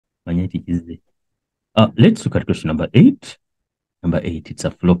Let's look at question number 8. Number 8, it's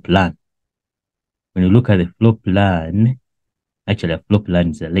a floor plan. When you look at the floor plan, actually a floor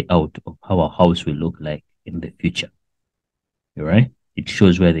plan is a layout of how a house will look like in the future. All right? It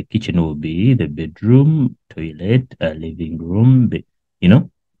shows where the kitchen will be, the bedroom, toilet, living room, the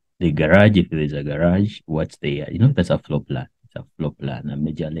garage, if there's a garage, what's there. That's a floor plan. It's a floor plan, a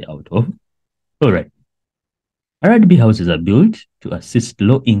major layout of. All right. RDP houses are built to assist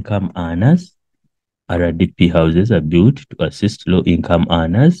low-income earners. RDP houses are built to assist low-income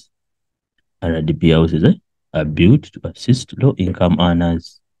earners. RDP houses are built to assist low-income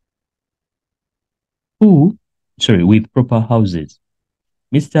earners with proper houses.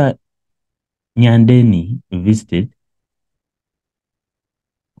 Mr. Nyandeni visited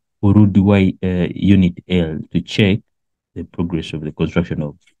Uruduwai Unit L to check the progress of the construction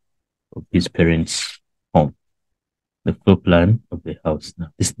of his parents' home. The floor plan of the house. Now,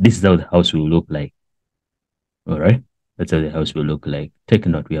 this is how the house will look like. All right. That's how the house will look like. Take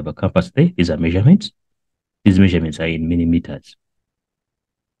note, we have a compass there. These are measurements. These measurements are in millimeters.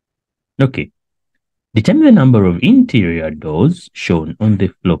 Okay. Determine the number of interior doors shown on the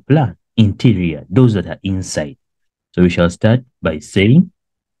floor plan. Interior, those that are inside. So we shall start by saying,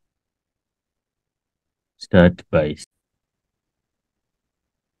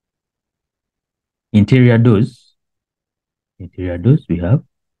 interior doors. Interior doors, we have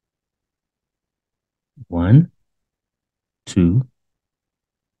 1, 2,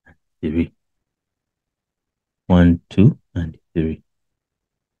 3. 1, 2, and 3.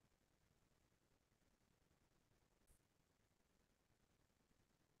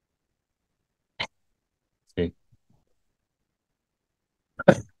 Okay.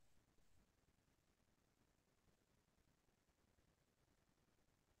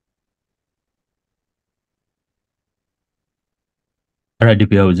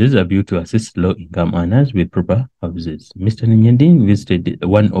 RDP houses are built to assist low-income earners with proper houses. Mr. Nyandin visited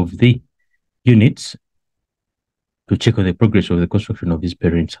one of the units to check on the progress of the construction of his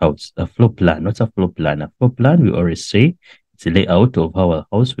parents' house. A floor plan. What's a floor plan? A floor plan, we always say, it's a layout of how a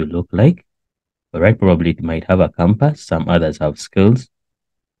house will look like. All right, probably it might have a compass. Some others have scales,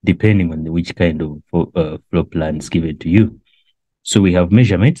 depending on which kind of floor plan is given to you. So we have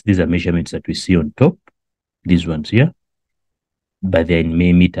measurements. These are measurements that we see on top. These ones here, but they're in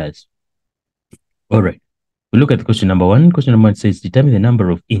millimeters. All right. We look at question number 1. Question number 1 says, determine the number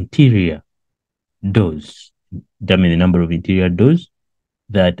of interior doors. Determine the number of interior doors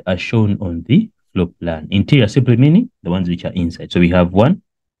that are shown on the floor plan. Interior simply meaning the ones which are inside. So we have 1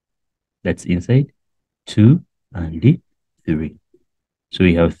 that's inside, 2, and 3. So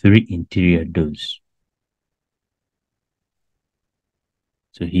we have 3 interior doors.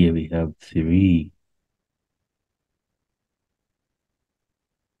 So here we have 3.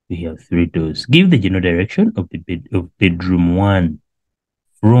 We have 3 doors. Give the general direction of the bedroom 1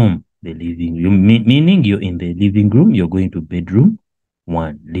 from the living room, meaning you're in the living room, you're going to bedroom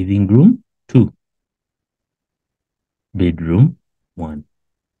 1, living room 2, bedroom 1.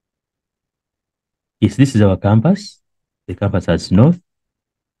 Yes, this is our compass. The compass has north.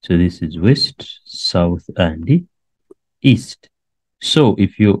 So this is west, south, and east. So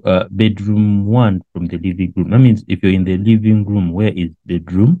if you bedroom 1 from the living room, that means if you're in the living room, where is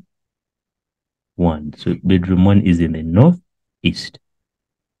bedroom 1? So bedroom 1 is in the northeast.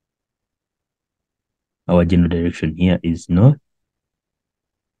 Our general direction here is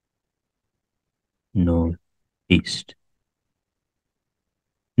northeast.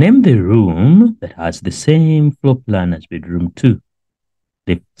 Name the room that has the same floor plan as bedroom 2.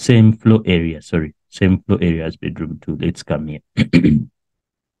 The same floor area as bedroom 2. Let's come here.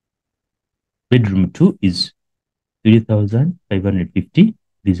 Bedroom 2 is 3,550.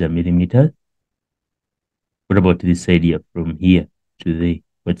 These are millimeters. What about this side here from here to there?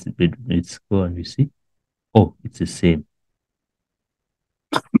 What's the bedroom? Let's go and we see. Oh, it's the same.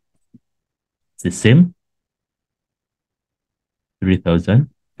 It's the same.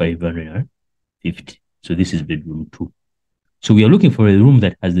 3,550. So this is bedroom 2. So we are looking for a room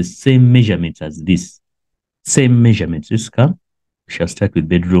that has the same measurements as this. Same measurements. Let's come. We shall start with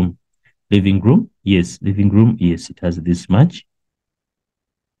bedroom. Living room. Yes, living room. Yes, it has this much.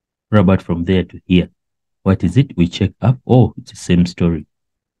 What about from there to here? What is it? We check up. Oh, it's the same story.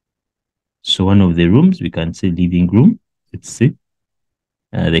 So one of the rooms, we can say living room. Let's see.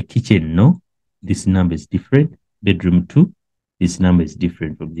 The kitchen, no. This number is different. Bedroom 2. This number is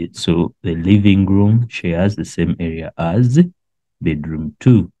different from it. So the living room shares the same area as bedroom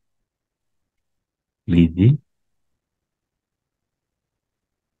 2. Living.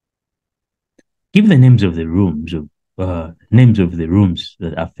 Give the names of the rooms of names of the rooms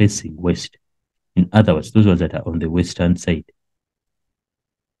that are facing west. In other words, those ones that are on the western side.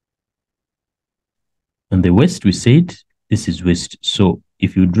 On the west, we said this is west. So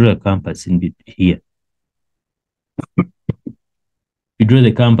if you draw a compass in here, you draw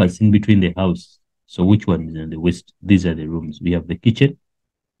the compass in between the house. So which one is in the west? These are the rooms. We have the kitchen,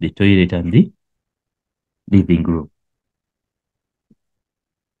 the toilet, and the living room.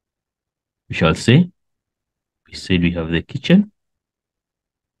 We shall say, we said we have the kitchen,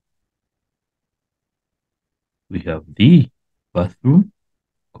 we have the bathroom,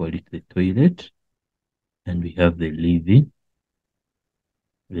 call it the toilet, and we have the living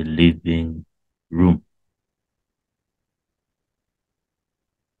room.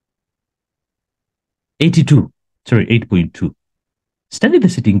 82, sorry, 8.2. Study the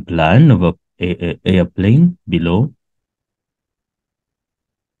sitting plan of a airplane below.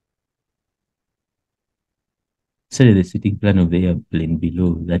 Study the sitting plan of the airplane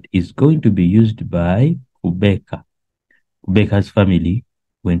below that is going to be used by Kubeka. Kubeka's family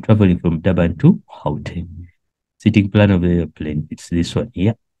when traveling from Durban to Gauteng. Sitting plan of the airplane, it's this one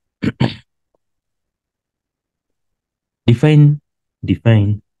here. Define the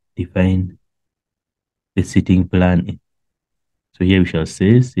sitting plan. So here we shall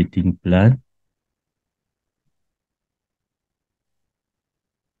say sitting plan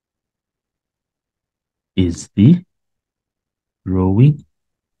is the drawing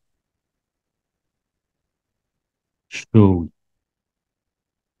showing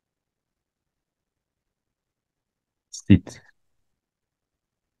sit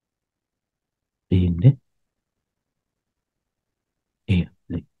in the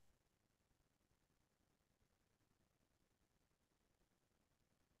airplane.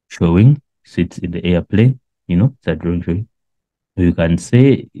 Showing sits in the airplane, it's a drawing showing. You can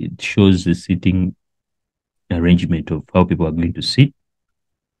say it shows the sitting arrangement of how people are going to sit.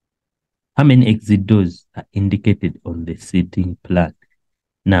 How many exit doors are indicated on the sitting plan?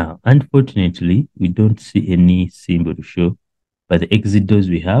 Now, unfortunately, we don't see any symbol to show, but the exit doors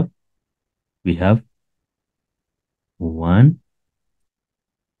we have 1,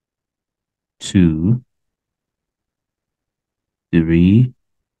 2, 3,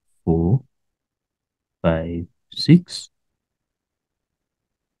 4, 5, 6,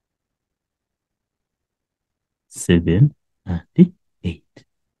 7, and 8.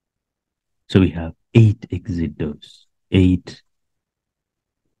 So we have 8 exit doors. 8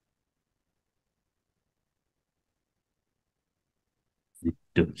 exit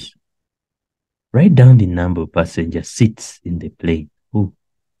doors. Write down the number of passenger seats in the plane. Oh.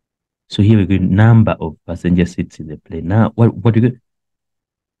 So here we're going number of passenger seats in the plane. Now, what do you get?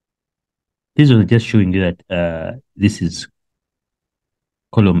 This was just showing you that this is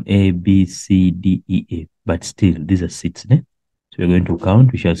column A, B, C, D, E, F. But still, these are seats. So we're going to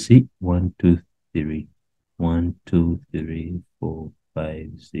count. We shall see 1, 2, 3. 1, 2, 3, 4,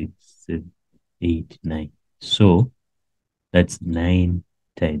 5, 6, 7, 8, 9. So that's 9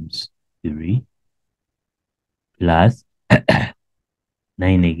 times 3 plus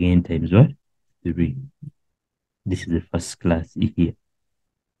 9 again times what? 3. This is the first class here.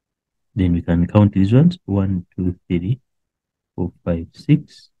 Then we can count these ones. 1, 2, 3, 4, 5,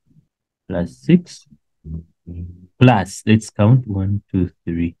 6 plus 6 plus, let's count 1, 2,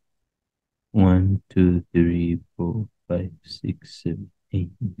 3. 1, 2, 3, 4, 5, 6, 7, 8,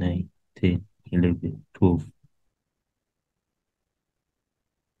 9, 10, 11, 12,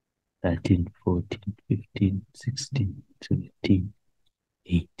 13, 14, 15, 16, 17,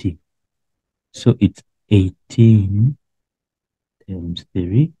 18. So it's 18 times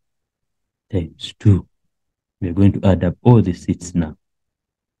 3 times 2. We're going to add up all the seats now.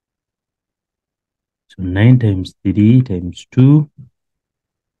 So 9 times 3 times 2.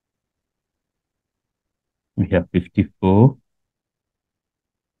 We have 54.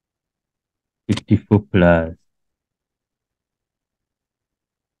 54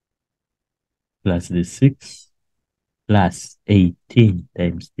 plus the 6 plus 18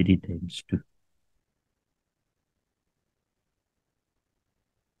 times 3 times 2.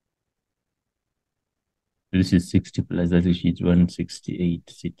 This is 60 plus that, which is 168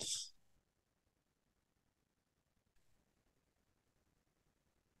 seats.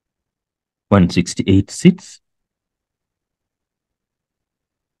 168 seats.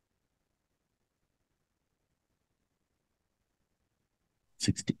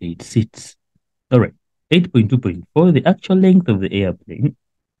 All right. 8.2.4, the actual length of the airplane.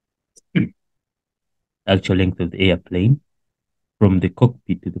 Actual length of the airplane from the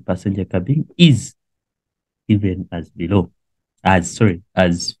cockpit to the passenger cabin is given as below. As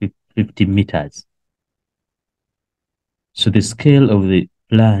 50 meters. So the scale of the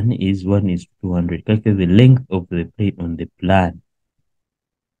plan is 1 is 200. Calculate the length of the plane on the plan.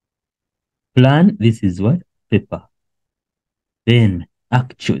 Plan, this is what? Paper. Then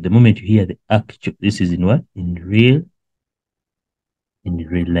actual, the moment you hear the actual, this is in what? In real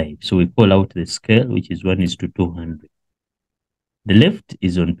life. So we call out the scale, which is 1 is to 200. The left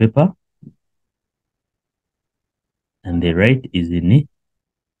is on paper, and the right is in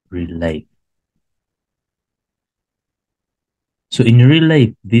real life. So in real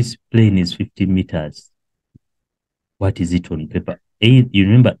life, this plane is 50 meters. What is it on paper? You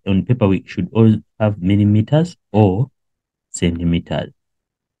remember on paper, we should all have millimeters or centimeters.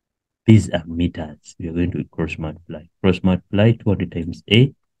 These are meters. We are going to cross multiply. Cross multiply 200 times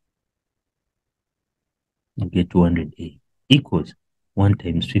A, you get 200A equals 1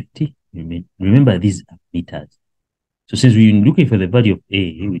 times 50. Remember, these are meters. So since we're looking for the value of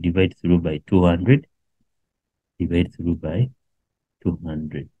A, we divide through by 200. Divide through by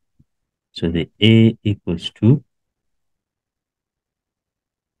 200. So the A equals to,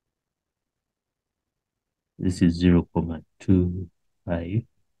 this is 0.25.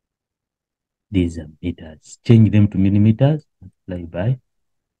 These are meters. Change them to millimeters, multiply by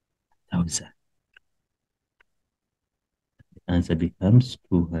 1,000. The answer becomes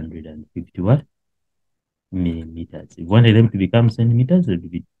 250 what? Millimeters. If you wanted them to become centimeters, it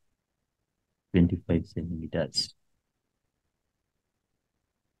would be 25 centimeters.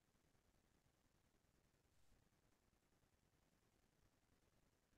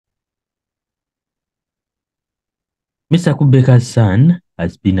 Mr. Kubeka's son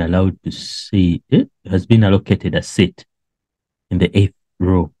has been allowed to sit, has been allocated a seat in the 8th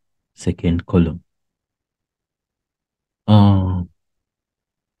row, 2nd column.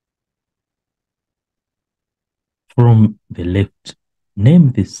 From the left,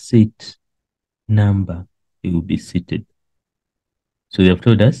 name the seat number he will be seated. So they have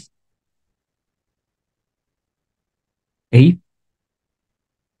told us 8th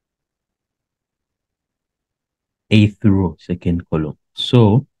row, 2nd column.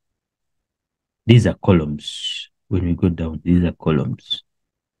 So these are columns. When we go down, these are columns.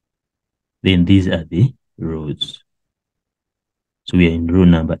 Then these are the rows. So we are in row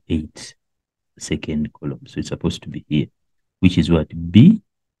number 8, 2nd column. So it's supposed to be here, which is what? B8.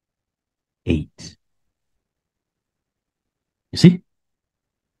 You see?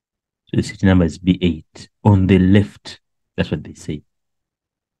 So the seat number is B8 on the left. That's what they say.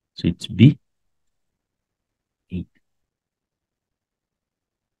 So it's B8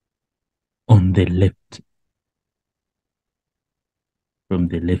 on the left. From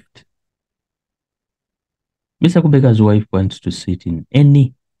the left. Mr. Kubeka's wife wants to sit in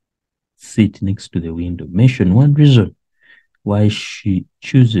any seat next to the window. Mention one reason why she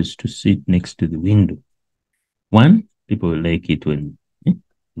chooses to sit next to the window. One, people like it when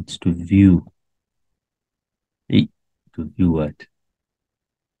it's to view. To view what?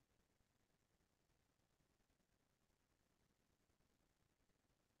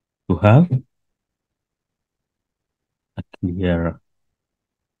 To have a clearer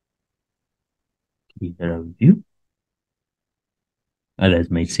view.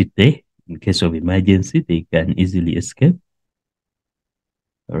 Others might sit there. In case of emergency, they can easily escape.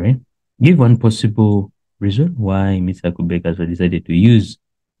 All right. Give one possible reason why Mr. Kubeka decided to use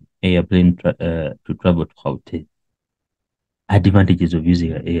airplane to travel to Gauteng. Advantages of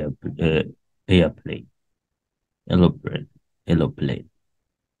using an airplane. Aeroplane.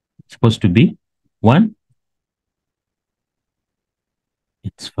 It's supposed to be one,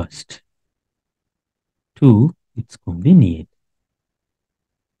 it's fast. Two, it's convenient.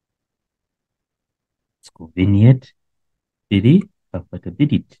 It's convenient. Three,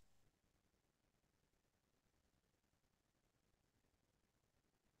 comfortability.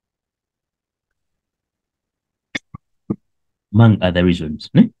 Among other reasons,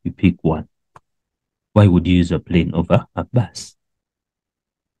 you pick one. Why would you use a plane over a bus?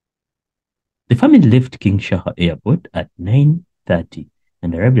 The family left King Shah Airport at 9:30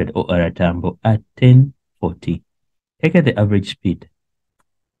 and arrived at OR Tambo at 10:40. Take the average speed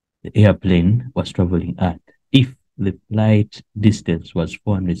the airplane was traveling at if the flight distance was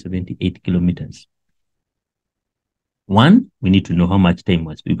 478 kilometers. One, we need to know how much time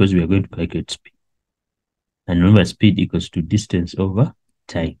was because we are going to calculate speed. And remember, speed equals to distance over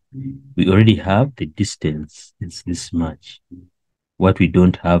time. We already have the distance. It's this much. What we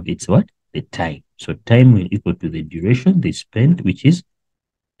don't have, it's what? The time. So time will equal to the duration they spent, which is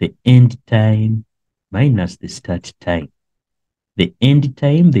the end time minus the start time. The end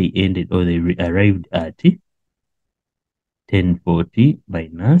time they ended or they arrived at 10:40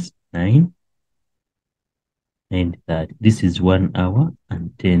 minus 9:30. 9:30. This is 1 hour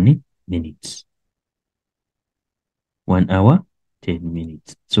and 10 minutes. 1 hour, 10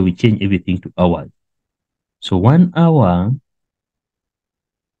 minutes. So we change everything to hours. So 1 hour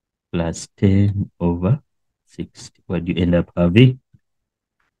plus 10 over 60. What do you end up having?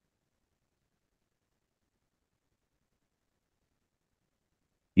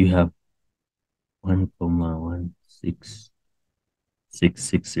 You have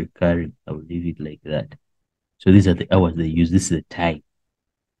 1,1666 recurring. I will leave it like that. So these are the hours they use. This is the time.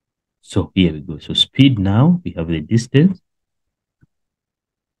 So here we go. So speed now, we have the distance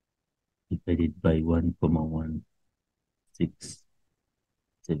divided by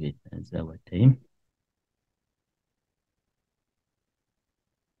 1,167 as our time.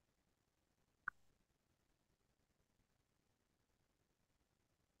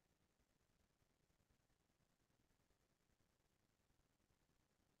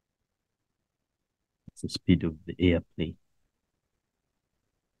 It's the speed of the airplane.